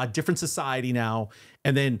 blah, blah. Different society now.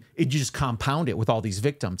 And then you just compound it with all these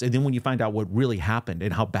victims. And then when you find out what really happened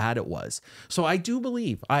and how bad it was. So I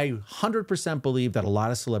 100% believe that a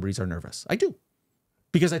lot of celebrities are nervous. I do.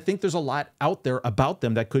 Because I think there's a lot out there about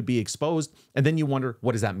them that could be exposed. And then you wonder,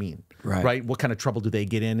 what does that mean? Right? What kind of trouble do they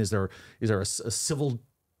get in? Is there a civil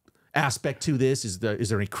aspect to this? Is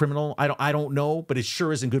there any criminal? I don't know, but it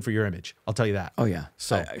sure isn't good for your image. I'll tell you that. Oh yeah.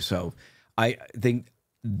 So I think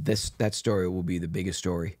that story will be the biggest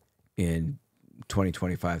story in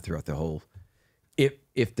 2025 throughout the whole.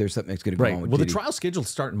 If there's something that's going to go on with Diddy. The trial scheduled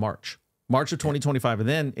to start in March of 2025, and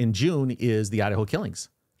then in June is the Idaho killings,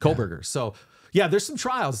 Kohberger. So yeah, there's some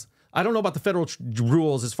trials. I don't know about the federal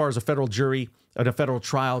rules as far as a federal jury and a federal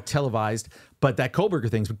trial televised, but that Kohberger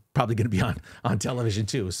thing's probably going to be on television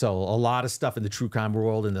too. So a lot of stuff in the true crime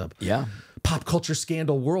world and the pop culture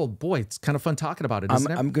scandal world. Boy, it's kind of fun talking about it, isn't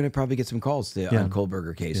it? I'm going to probably get some calls on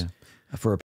Kohberger case for a